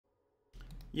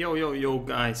Yo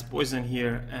guys, Poison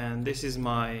here, and this is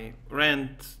my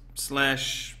rant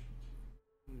slash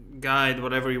guide,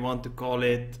 whatever you want to call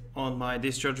it, on my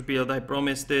Discharge build. I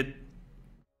promised it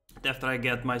after I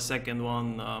get my second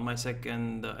one, my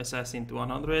second Assassin to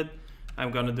 100.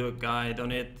 I'm gonna do a guide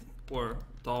on it or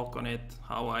talk on it,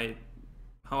 how I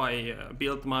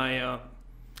built my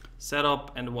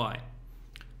setup and why.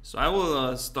 So I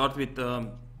will start with a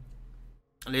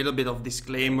little bit of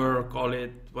disclaimer, call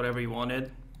it whatever you wanted.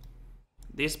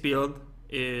 This build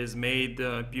is made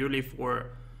purely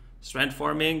for strength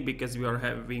farming because we are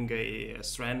having a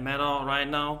strength meta right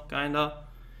now, kinda.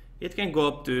 It can go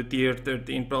up to tier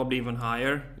 13, probably even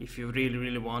higher if you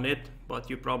really want it, but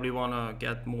you probably wanna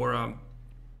get more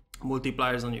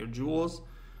multipliers on your jewels,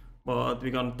 but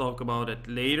we're gonna talk about it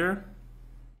later.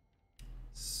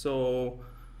 So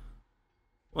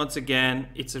once again,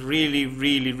 it's a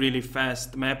really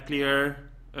fast map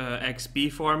clear XP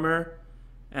farmer,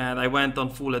 and I went on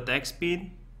full attack speed,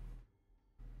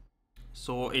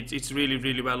 so it's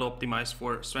really well optimized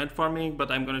for strength farming.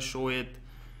 But I'm gonna show it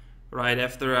right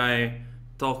after I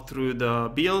talk through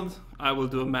the build. I will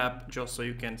do a map just so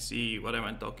you can see what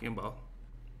I'm talking about.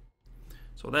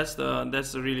 So that's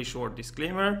the really short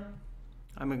disclaimer.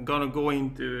 I'm gonna go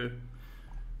into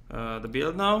the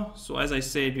build now. So as I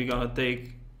said, we're gonna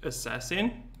take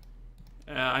Assassin,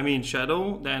 I mean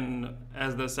Shadow, then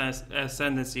as the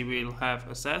Ascendancy we'll have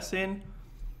Assassin,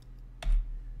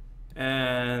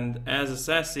 and as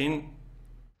Assassin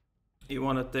you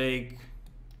want to take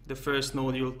the first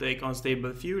node, you'll take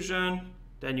Unstable Fusion,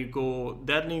 then you go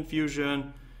Deadly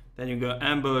Infusion, then you go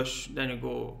Ambush, then you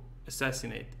go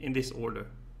Assassinate, in this order.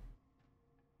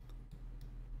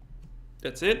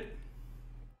 That's it.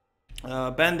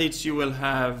 Bandits you will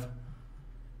have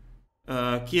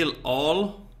kill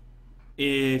all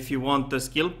if you want the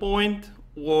skill point,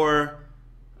 or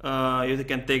you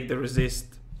can take the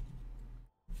resist.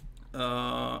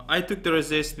 I took the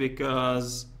resist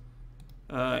because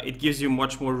it gives you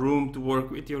much more room to work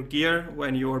with your gear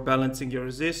when you're balancing your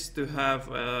resist to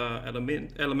have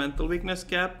elemental weakness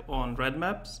cap on red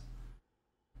maps.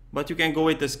 But you can go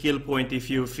with the skill point if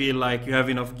you feel like you have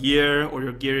enough gear, or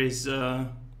your gear is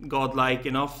godlike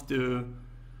enough to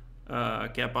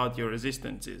cap out your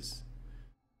resistances.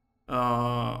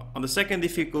 On the second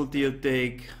difficulty you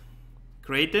take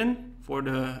Kraken for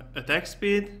the attack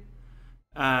speed,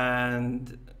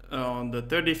 and on the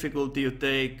third difficulty you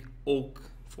take Oak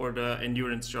for the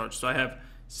endurance charge. So I have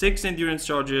 6 endurance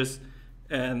charges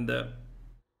and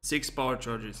 6 power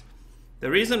charges. The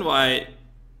reason why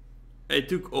I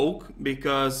took Oak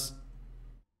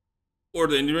for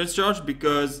the endurance charge,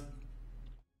 because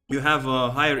you have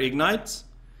higher ignites,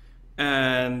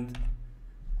 and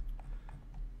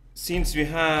since we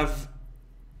have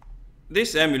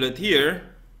this amulet here,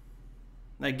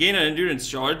 I gain an endurance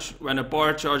charge when a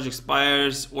power charge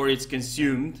expires or it's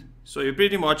consumed. So you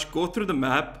pretty much go through the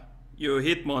map, you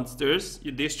hit monsters,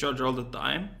 you discharge all the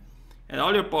time, and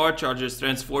all your power charges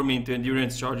transform into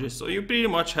endurance charges. So you pretty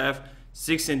much have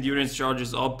 6 endurance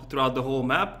charges up throughout the whole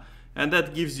map, and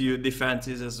that gives you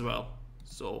defenses as well.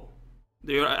 So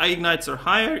your ignites are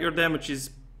higher, your damage is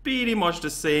pretty much the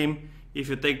same. If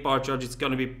you take power charge, it's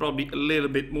gonna be probably a little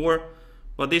bit more,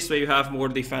 but this way you have more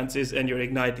defenses and your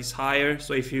ignite is higher.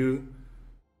 So if you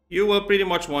will pretty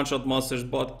much one-shot monsters,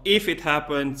 but if it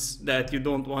happens that you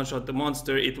don't one-shot the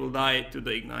monster, it will die to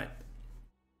the ignite.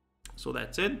 So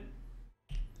that's it.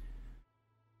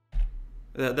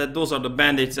 Those are the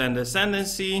bandits and the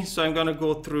ascendancy. So I'm gonna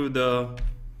go through the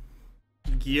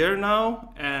gear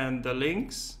now and the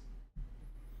links.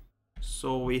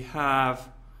 So we have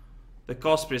the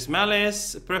Cospri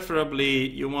Malice. Preferably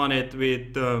you want it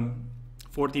with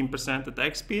 14%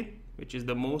 attack speed, which is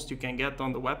the most you can get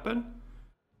on the weapon.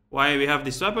 Why we have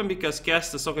this weapon? Because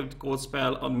cast a socketed code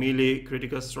spell on melee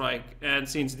critical strike, and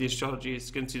since Discharge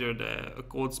is considered a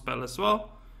code spell as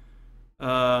well,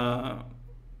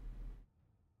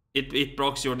 it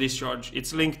procs your Discharge.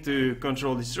 It's linked to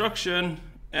control destruction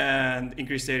and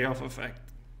increased area of effect.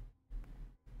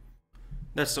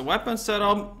 That's the weapon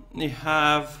setup. You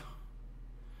have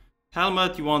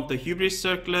helmet, you want the Hubris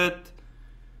Circlet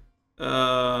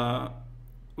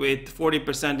with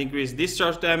 40% increased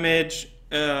discharge damage.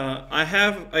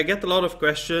 I get a lot of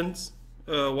questions.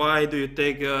 Why do you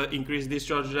take increased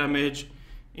discharge damage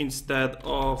instead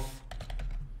of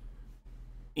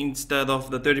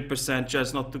the 30%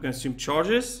 chance not to consume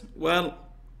charges? Well,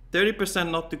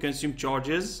 30% not to consume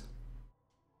charges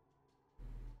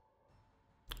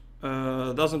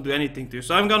doesn't do anything to you.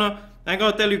 So I'm gonna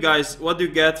tell you guys what you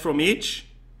get from each,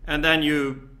 and then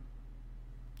you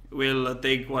will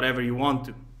take whatever you want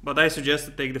to. but I suggest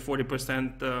to take the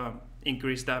 40%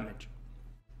 increased damage.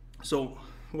 So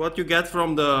what you get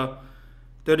from the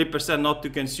 30% not to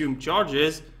consume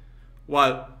charges,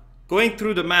 while going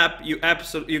through the map, you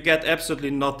get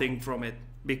absolutely nothing from it,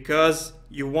 because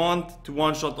you want to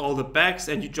one-shot all the packs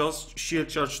and you just shield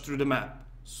charge through the map.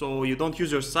 So you don't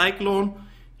use your cyclone,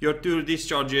 your two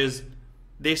discharges,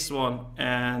 this one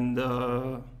and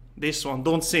this one,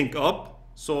 don't sync up.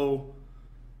 So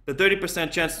the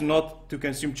 30% chance not to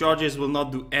consume charges will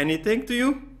not do anything to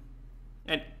you.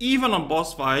 And even on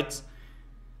boss fights,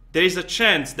 there is a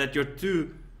chance that your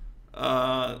two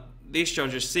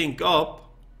discharges sync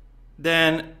up.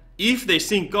 Then if they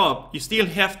sync up, you still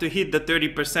have to hit the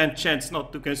 30% chance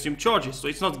not to consume charges. So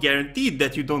it's not guaranteed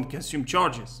that you don't consume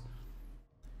charges.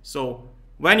 So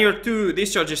when your two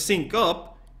discharges sync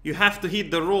up, you have to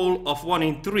hit the roll of 1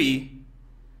 in 3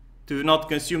 to not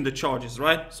consume the charges,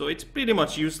 right? So it's pretty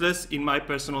much useless in my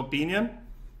personal opinion.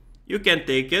 You can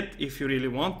take it if you really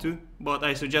want to, but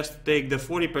I suggest to take the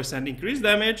 40% increased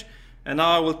damage, and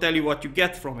now I will tell you what you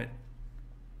get from it.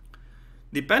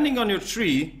 Depending on your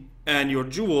tree and your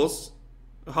jewels,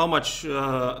 how much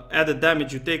added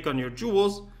damage you take on your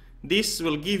jewels, this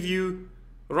will give you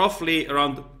roughly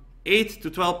around 8 to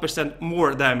 12%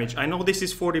 more damage. I know this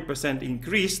is 40%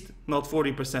 increased, not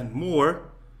 40%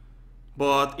 more,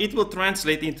 but it will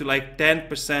translate into like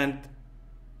 10%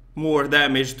 more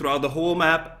damage throughout the whole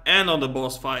map and on the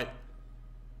boss fight.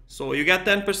 So you get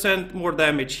 10% more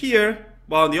damage here,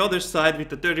 while on the other side with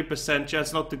the 30%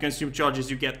 chance not to consume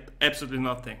charges, you get absolutely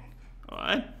nothing.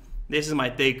 Alright, this is my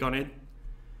take on it.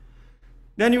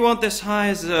 Then you want as high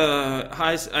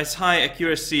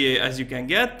accuracy as you can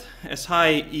get, as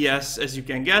high ES as you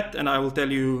can get, and I will tell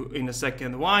you in a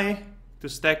second why. To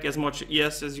stack as much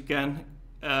ES as you can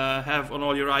have on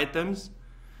all your items.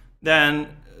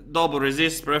 Then double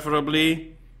resist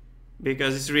preferably,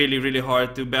 because it's really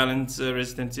hard to balance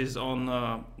resistances on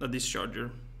a discharger.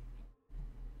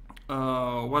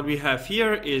 What we have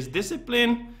here is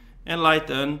Discipline,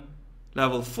 Enlighten,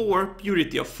 Level 4,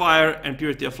 Purity of Fire, and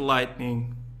Purity of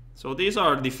Lightning. So these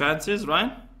are defenses,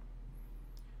 right?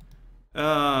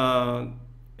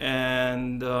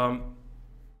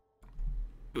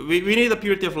 We need a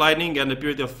Purity of Lightning and a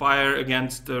Purity of Fire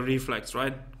against Reflex,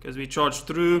 right? Because we charge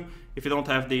through. If you don't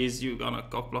have these, you're gonna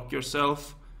cockblock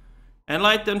yourself.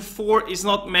 Enlighten 4 is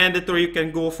not mandatory. You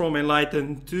can go from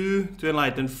Enlighten 2 to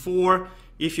Enlighten 4.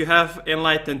 If you have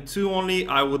Enlighten 2 only,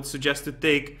 I would suggest to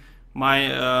take my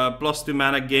 +2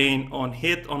 mana gain on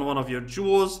hit on one of your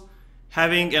jewels.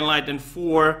 Having Enlighten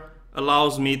 4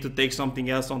 allows me to take something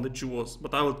else on the jewels,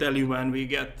 but I will tell you when we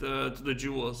get to the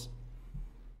jewels.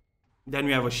 Then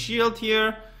we have a shield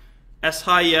here, as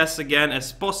high ES again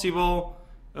as possible.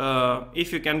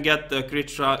 If you can get the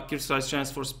critical chance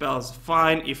for spells,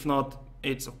 fine. If not,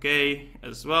 it's okay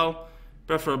as well.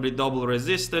 Preferably double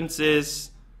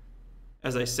resistances.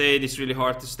 As I said, it's really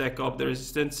hard to stack up the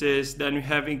resistances. Then we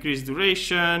have increased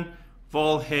duration,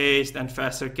 Vol Haste, and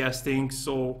faster casting.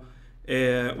 So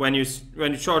when you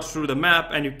charge through the map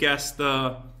and you cast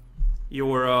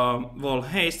your Vol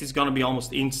Haste, it's gonna be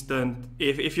almost instant.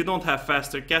 If you don't have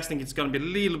faster casting, it's gonna be a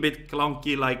little bit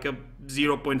clunky, like a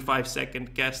 0.5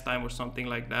 second cast time or something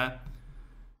like that.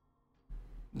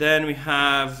 Then we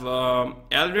have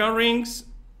Eldrian Rings.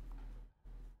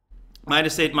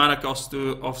 -8 mana cost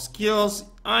of skills.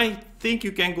 I think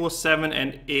you can go 7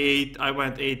 and 8. I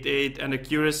went 8, and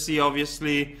accuracy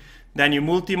obviously. Then you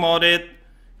multi-mod it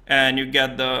and you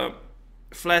get the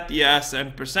flat ES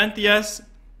and percent ES.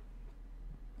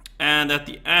 And at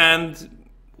the end,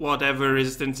 whatever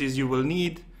resistances you will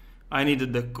need. I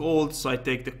needed the cold, so I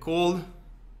take the cold.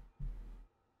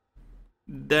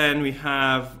 Then we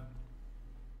have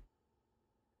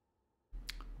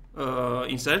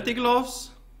Insanity Gloves.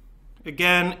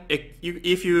 Again,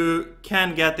 if you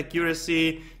can get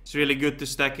accuracy, it's really good to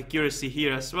stack accuracy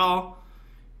here as well.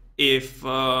 If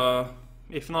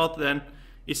not, then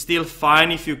it's still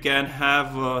fine if you can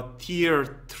have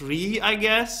tier 3, I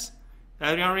guess.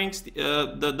 Eldrian Rings,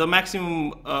 the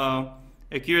maximum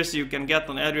accuracy you can get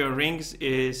on Eldrian Rings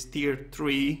is tier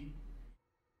 3,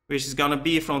 which is gonna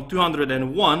be from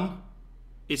 201.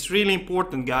 It's really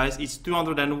important, guys. It's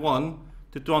 201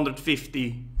 to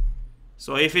 250.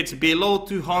 So if it's below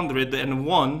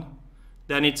 201,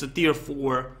 then it's a tier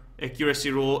 4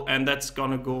 accuracy roll, and that's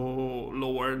gonna go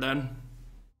lower then.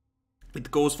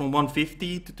 It goes from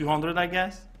 150 to 200, I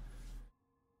guess.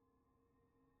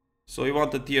 So you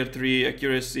want the tier 3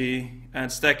 accuracy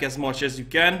and stack as much as you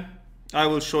can. I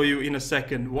will show you in a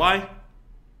second why.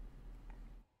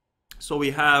 So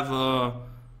we have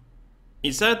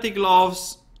Insanity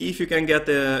Gloves. If you can get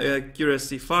the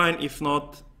accuracy, fine. If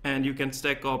not, and you can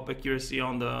stack up accuracy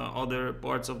on the other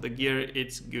parts of the gear,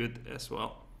 it's good as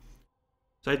well.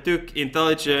 So I took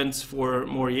intelligence for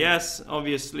more ES,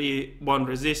 obviously 1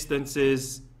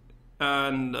 resistances,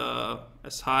 and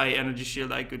as high energy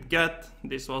shield I could get.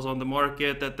 This was on the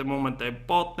market at the moment I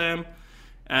bought them,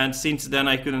 and since then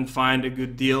I couldn't find a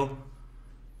good deal.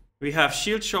 We have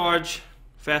shield charge,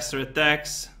 faster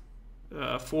attacks,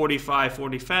 40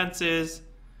 defenses,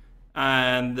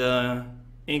 and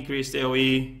increased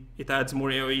AoE. It adds more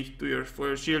AoE to your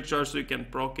shield charge, so you can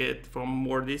proc it from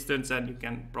more distance, and you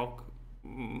can proc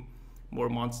more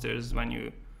monsters when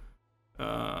you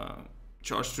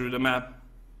charge through the map.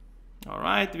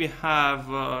 Alright, we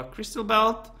have Crystal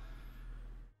Belt.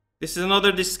 This is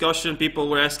another discussion. People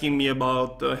were asking me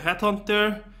about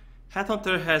Headhunter.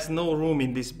 Headhunter has no room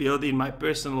in this build, in my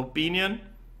personal opinion.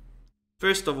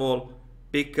 First of all,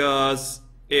 because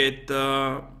it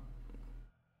doesn't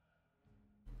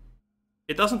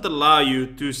allow you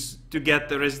to get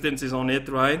the resistances on it,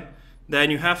 right?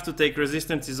 Then you have to take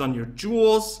resistances on your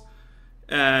jewels,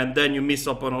 and then you miss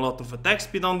up on a lot of attack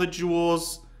speed on the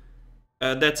jewels.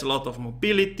 That's a lot of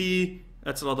mobility,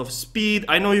 that's a lot of speed.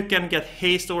 I know you can get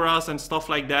haste auras and stuff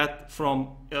like that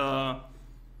from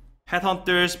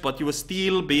Headhunters, but you will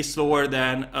still be slower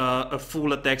than a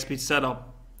full attack speed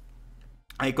setup.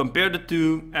 I compared the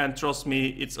two, and trust me,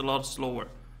 it's a lot slower.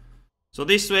 So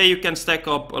this way you can stack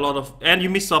up a lot of, and you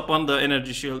miss up on the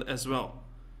energy shield as well.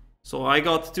 So I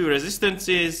got 2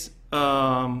 resistances,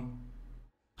 high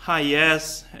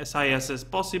ES, as high ES as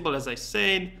possible, as I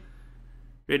said.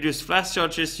 Reduced flash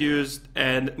charges used,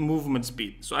 and movement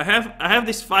speed. So I have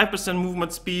this 5%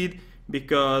 movement speed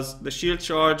because the shield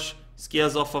charge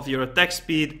scales off of your attack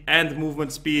speed and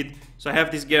movement speed. So I have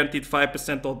this guaranteed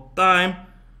 5% all the time.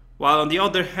 While on the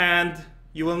other hand,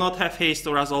 you will not have haste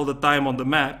auras all the time on the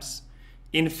maps.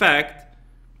 In fact,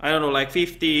 I don't know, like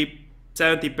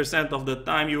 50-70% of the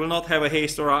time you will not have a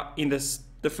haste aura in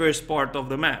the first part of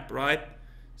the map, right?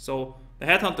 So the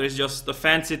Headhunter is just a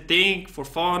fancy thing for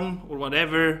fun or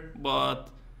whatever, but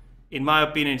in my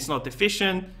opinion it's not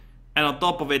efficient, and on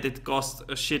top of it, it costs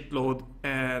a shitload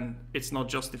and it's not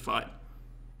justified.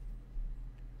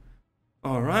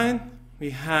 Alright,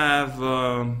 we have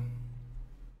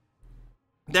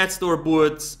Death Door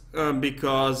boots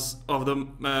because of the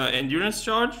endurance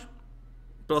charge,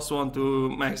 +1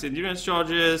 to max endurance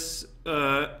charges,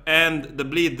 and the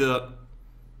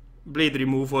bleed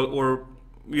removal, or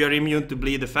we are immune to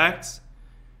bleed effects,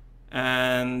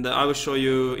 and I will show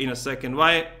you in a second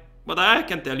why. But I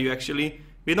can tell you actually,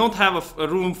 we don't have a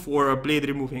room for a bleed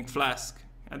removing flask,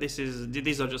 and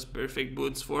these are just perfect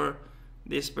boots for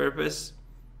this purpose.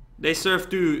 They serve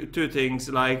two things,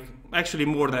 like actually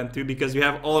more than 2, because we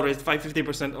have all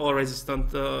 50% all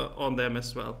resistant on them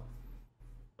as well.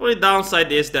 The only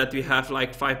downside is that we have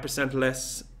like 5%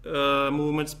 less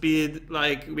movement speed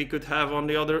like we could have on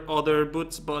the other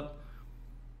boots, but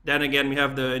then again we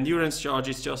have the endurance charge.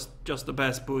 It's just the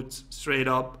best boots straight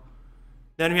up.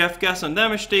 Then we have cast and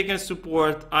damage taken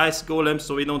support, ice golem,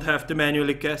 so we don't have to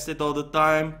manually cast it all the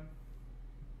time,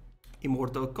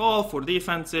 immortal call for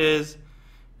defenses,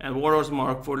 and warrior's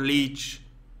mark for leech.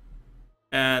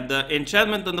 And the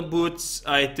enchantment on the boots,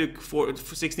 I took for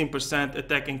 16%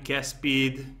 attack and cast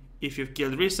speed if you've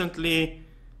killed recently.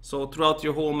 So throughout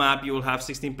your whole map you will have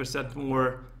 16%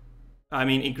 more,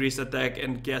 increased attack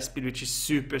and cast speed, which is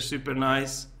super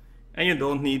nice. And you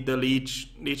don't need the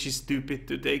leech. Leech is stupid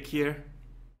to take here.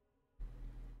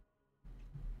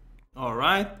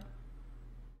 Alright.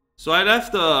 So I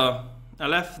left the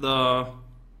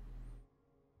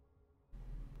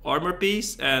armor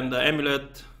piece and the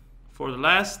amulet for the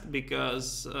last,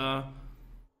 because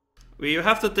we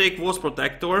have to take Wolf's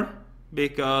Protector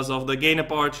because of the gain a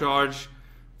power charge.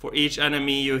 For each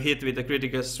enemy you hit with a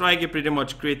critical strike, you pretty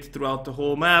much crit throughout the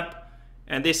whole map,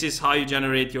 and this is how you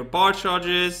generate your power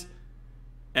charges.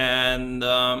 And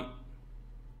the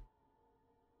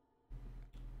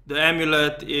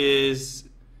amulet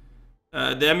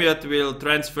will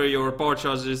transfer your power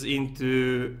charges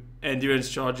into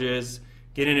endurance charges,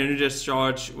 getting an endurance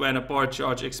charge when a power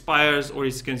charge expires or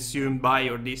is consumed by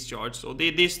your discharge. So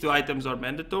these 2 items are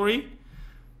mandatory.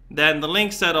 Then the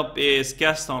link setup is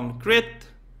cast on crit,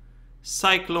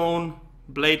 cyclone,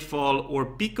 bladefall, or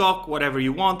peacock, whatever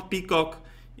you want. Peacock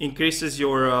increases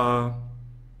your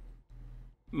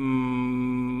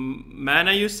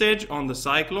mana usage on the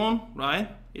cyclone, right?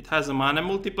 It has a mana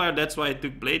multiplier, that's why I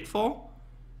took bladefall,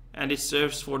 and it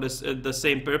serves for the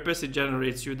same purpose. It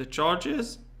generates you the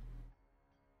charges.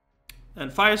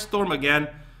 And Firestorm, again,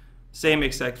 same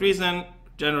exact reason,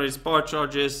 generates power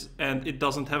charges, and it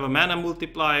doesn't have a mana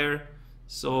multiplier,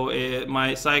 So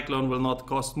my Cyclone will not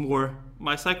cost more.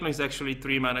 My Cyclone is actually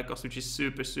 3 mana cost, which is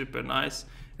super nice.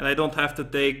 And I don't have to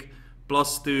take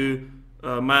 +2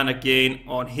 mana gain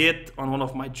on hit on one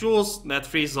of my jewels. That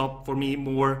frees up for me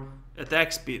more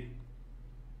attack speed.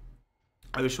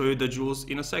 I will show you the jewels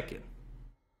in a second.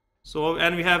 So,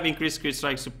 and we have increased crit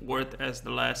strike support as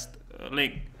the last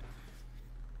link.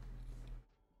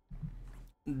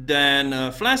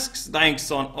 Then Flasks, Dying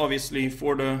Sun, obviously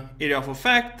for the area of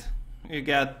effect. You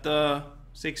get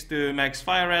 6 to max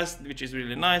fire rest, which is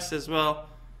really nice as well.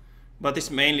 But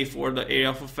it's mainly for the area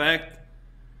of effect.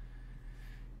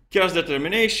 Chaos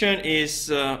Determination is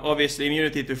obviously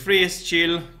immunity to freeze,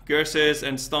 chill, curses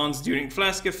and stuns during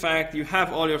flask effect. You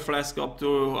have all your flask up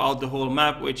throughout the whole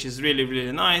map, which is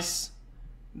really nice.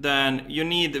 Then you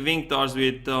need Wingtars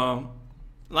with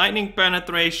lightning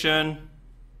penetration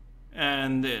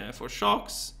and for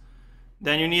shocks.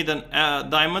 Then you need a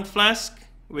diamond flask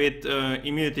with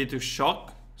immunity to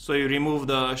shock. So you remove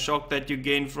the shock that you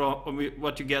gain from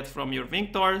what you get from your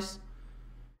Wingtars.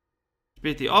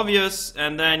 Pretty obvious.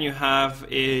 And then you have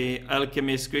a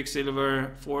Alchemist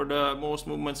Quicksilver for the most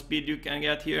movement speed you can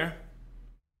get here.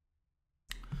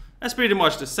 That's pretty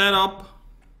much the setup.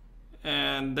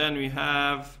 And then we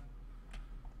have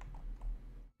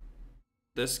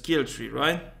the skill tree,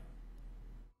 right?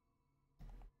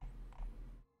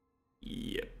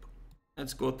 Yep.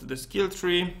 Let's go to the skill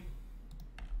tree.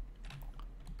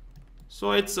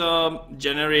 So it's a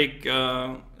generic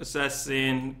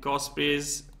assassin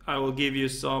Cospris. I will give you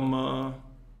some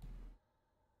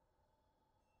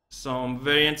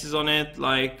variances on it,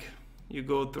 like you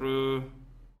go through.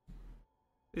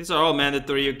 These are all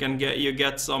mandatory. You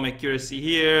get some accuracy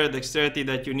here, dexterity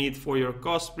that you need for your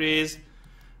Cospris.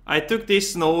 I took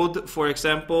this node, for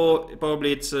example.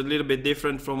 Probably it's a little bit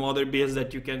different from other builds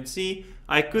that you can see.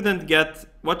 I couldn't get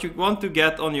what you want to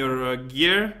get on your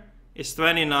gear is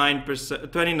 29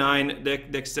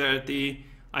 dexterity.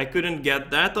 I couldn't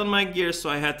get that on my gear, so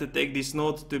I had to take this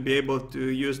node to be able to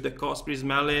use the Cospris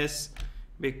Malice,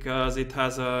 because it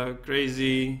has a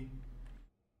crazy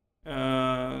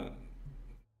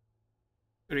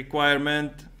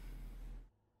requirement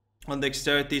on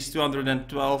dexterity. Is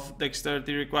 212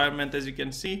 dexterity requirement, as you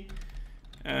can see,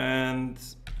 and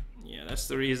yeah, that's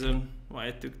the reason why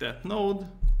I took that node.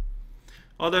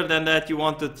 Other than that, you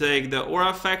want to take the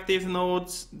aura effective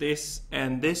nodes, this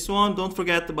and this one. Don't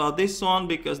forget about this one,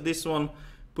 because this one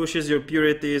pushes your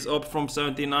purities up from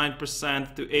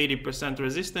 79% to 80%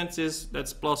 resistances.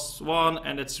 That's +1,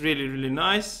 and that's really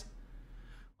nice.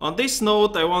 On this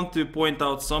note, I want to point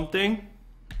out something.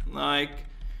 Like,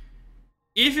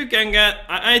 if you can get,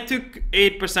 I took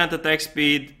 8% attack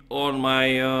speed on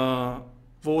my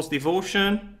Vo's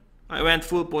Devotion. I went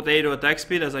full potato attack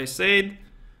speed, as I said.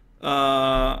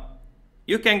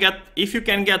 You can get, if you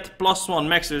can get +1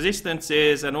 max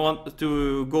resistances and want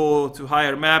to go to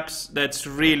higher maps, that's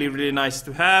really nice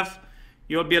to have.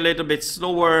 You'll be a little bit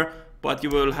slower, but you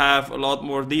will have a lot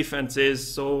more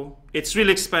defenses. So it's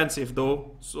really expensive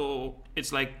though. So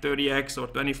it's like 30x or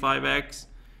 25x,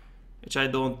 which I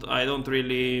don't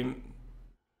really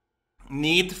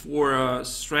need for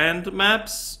strand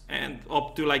maps, and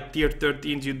up to like tier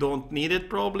 13s you don't need it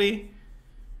probably.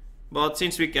 But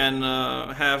since we can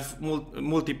have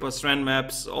multiple strand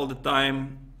maps all the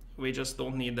time, we just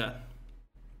don't need that.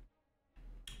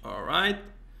 Alright,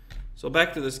 so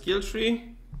back to the skill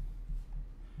tree.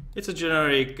 It's a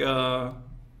generic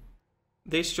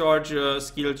Discharge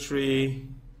skill tree.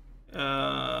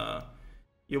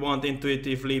 You want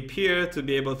Intuitive Leap here to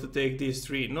be able to take these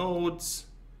 3 nodes.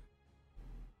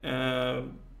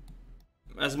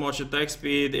 As much attack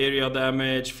speed, area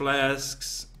damage,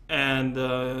 flasks, and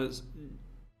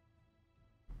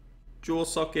jewel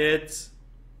sockets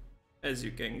as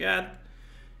you can get.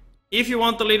 If you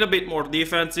want a little bit more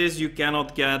defenses, you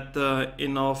cannot get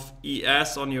enough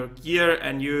ES on your gear,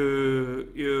 and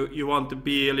you want to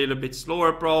be a little bit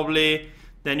slower probably,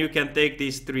 then you can take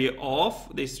these 3 off,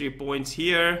 these 3 points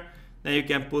here. Then you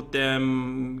can put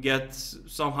them,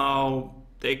 somehow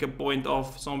take a point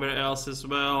off somewhere else as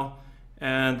well,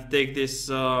 and take this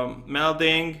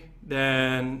melding.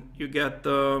 Then you get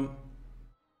the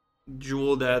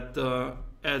jewel that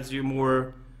adds you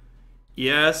more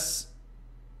ES,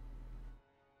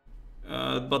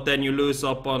 but then you lose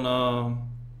up on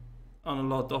a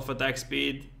lot of attack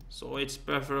speed. So it's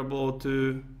preferable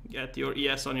to get your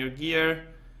ES on your gear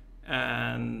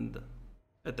and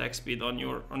attack speed on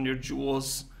your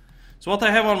jewels. So what I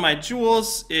have on my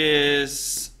jewels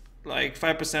is like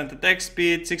 5% attack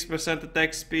speed, 6%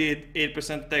 attack speed,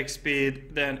 8% attack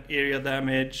speed, then area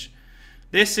damage.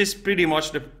 This is pretty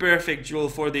much the perfect jewel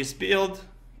for this build.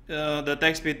 the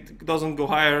attack speed doesn't go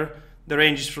higher. The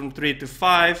range is from 3 to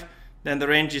 5. Then the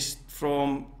range is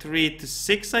from 3 to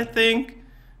 6, I think.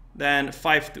 Then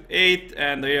 5 to 8,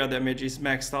 and the area damage is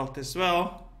maxed out as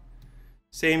well.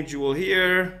 Same jewel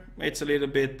here. It's a little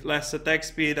bit less attack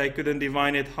speed. I couldn't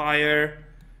divine it higher.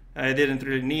 I didn't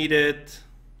really need it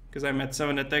because I'm at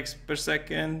 7 attacks per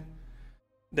second.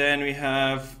 Then we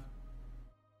have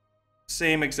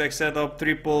same exact setup,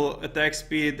 triple attack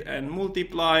speed and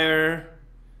multiplier,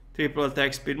 triple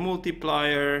attack speed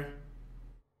multiplier.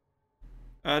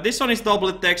 This one is double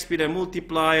attack speed and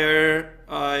multiplier.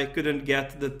 I couldn't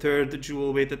get the third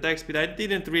jewel with attack speed. I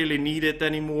didn't really need it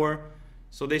anymore.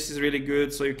 So this is really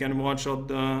good, so you can one-shot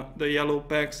the yellow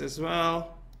packs as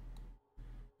well.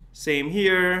 Same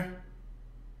here.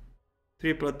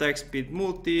 Triple attack speed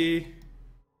multi.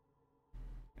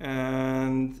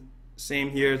 And same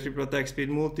here, triple attack speed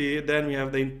multi. Then we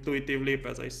have the intuitive leap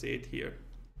as I say it here.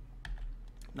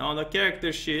 Now on the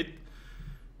character sheet,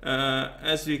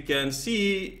 as you can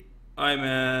see, I'm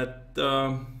at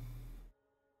let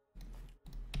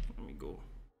me go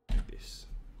like this.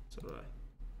 It's alright.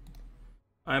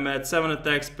 I'm at 7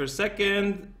 attacks per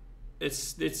second.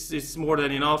 It's more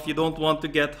than enough. You don't want to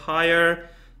get higher.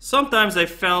 Sometimes I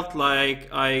felt like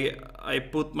I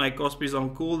put my Cospris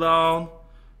on cooldown.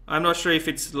 I'm not sure if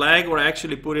it's lag or I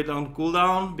actually put it on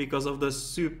cooldown because of the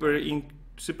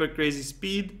super crazy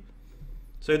speed.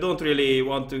 So I don't really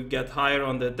want to get higher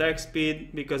on the attack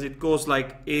speed because it goes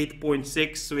like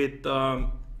 8.6 with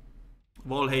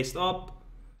wall haste up.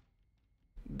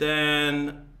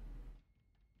 Then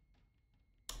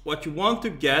what you want to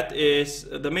get is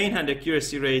the main hand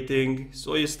accuracy rating.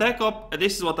 So you stack up,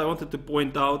 this is what I wanted to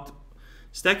point out.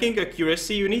 Stacking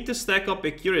accuracy, you need to stack up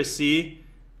accuracy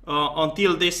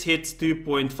until this hits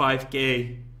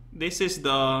 2.5k. This is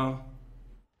the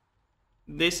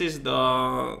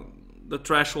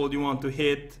threshold you want to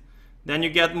hit. Then you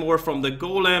get more from the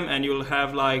golem and you'll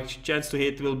have like chance to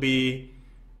hit will be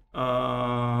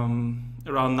around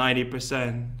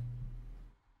 90%,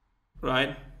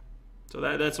 right? So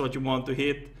that's what you want to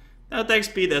hit. Attack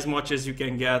speed as much as you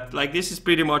can get. Like this is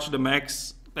pretty much the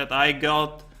max that I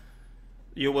got.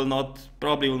 You will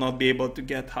probably will not be able to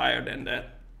get higher than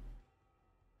that.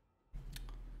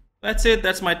 That's it.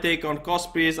 That's my take on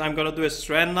Cospris. I'm gonna do a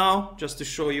strand now, just to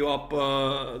show you up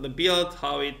the build,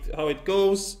 how it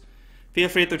goes. Feel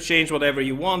free to change whatever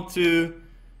you want to.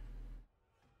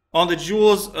 On the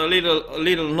jewels, a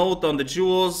little note on the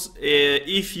jewels.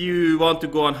 If you want to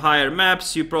go on higher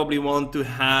maps, you probably want to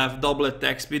have double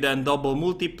attack speed and double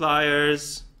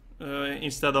multipliers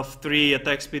instead of 3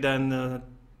 attack speed and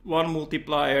 1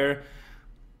 multiplier.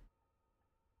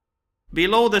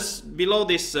 Below this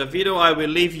video, I will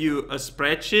leave you a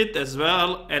spreadsheet as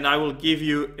well, and I will give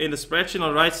you in the spreadsheet, on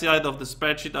the right side of the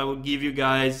spreadsheet, I will give you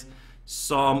guys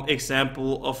some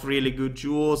example of really good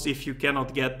jewels if you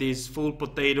cannot get these full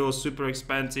potato super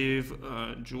expensive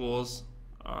jewels.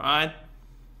 All right,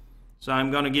 so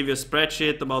I'm gonna give you a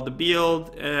spreadsheet about the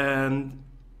build and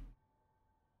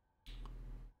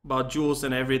about jewels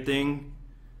and everything.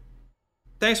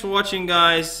 Thanks for watching,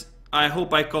 guys. I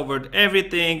hope I covered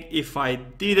everything. If I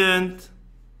didn't,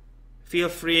 feel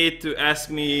free to ask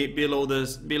me below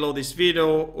this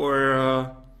video,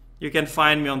 or you can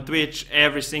find me on Twitch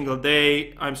every single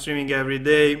day. I'm streaming every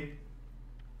day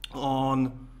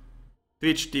on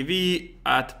Twitch TV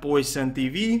at Poison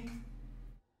TV.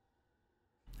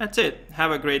 That's it.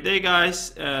 Have a great day,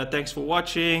 guys. Thanks for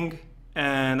watching,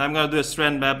 and I'm gonna do a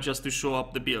strand map just to show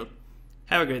up the build.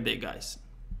 Have a great day, guys.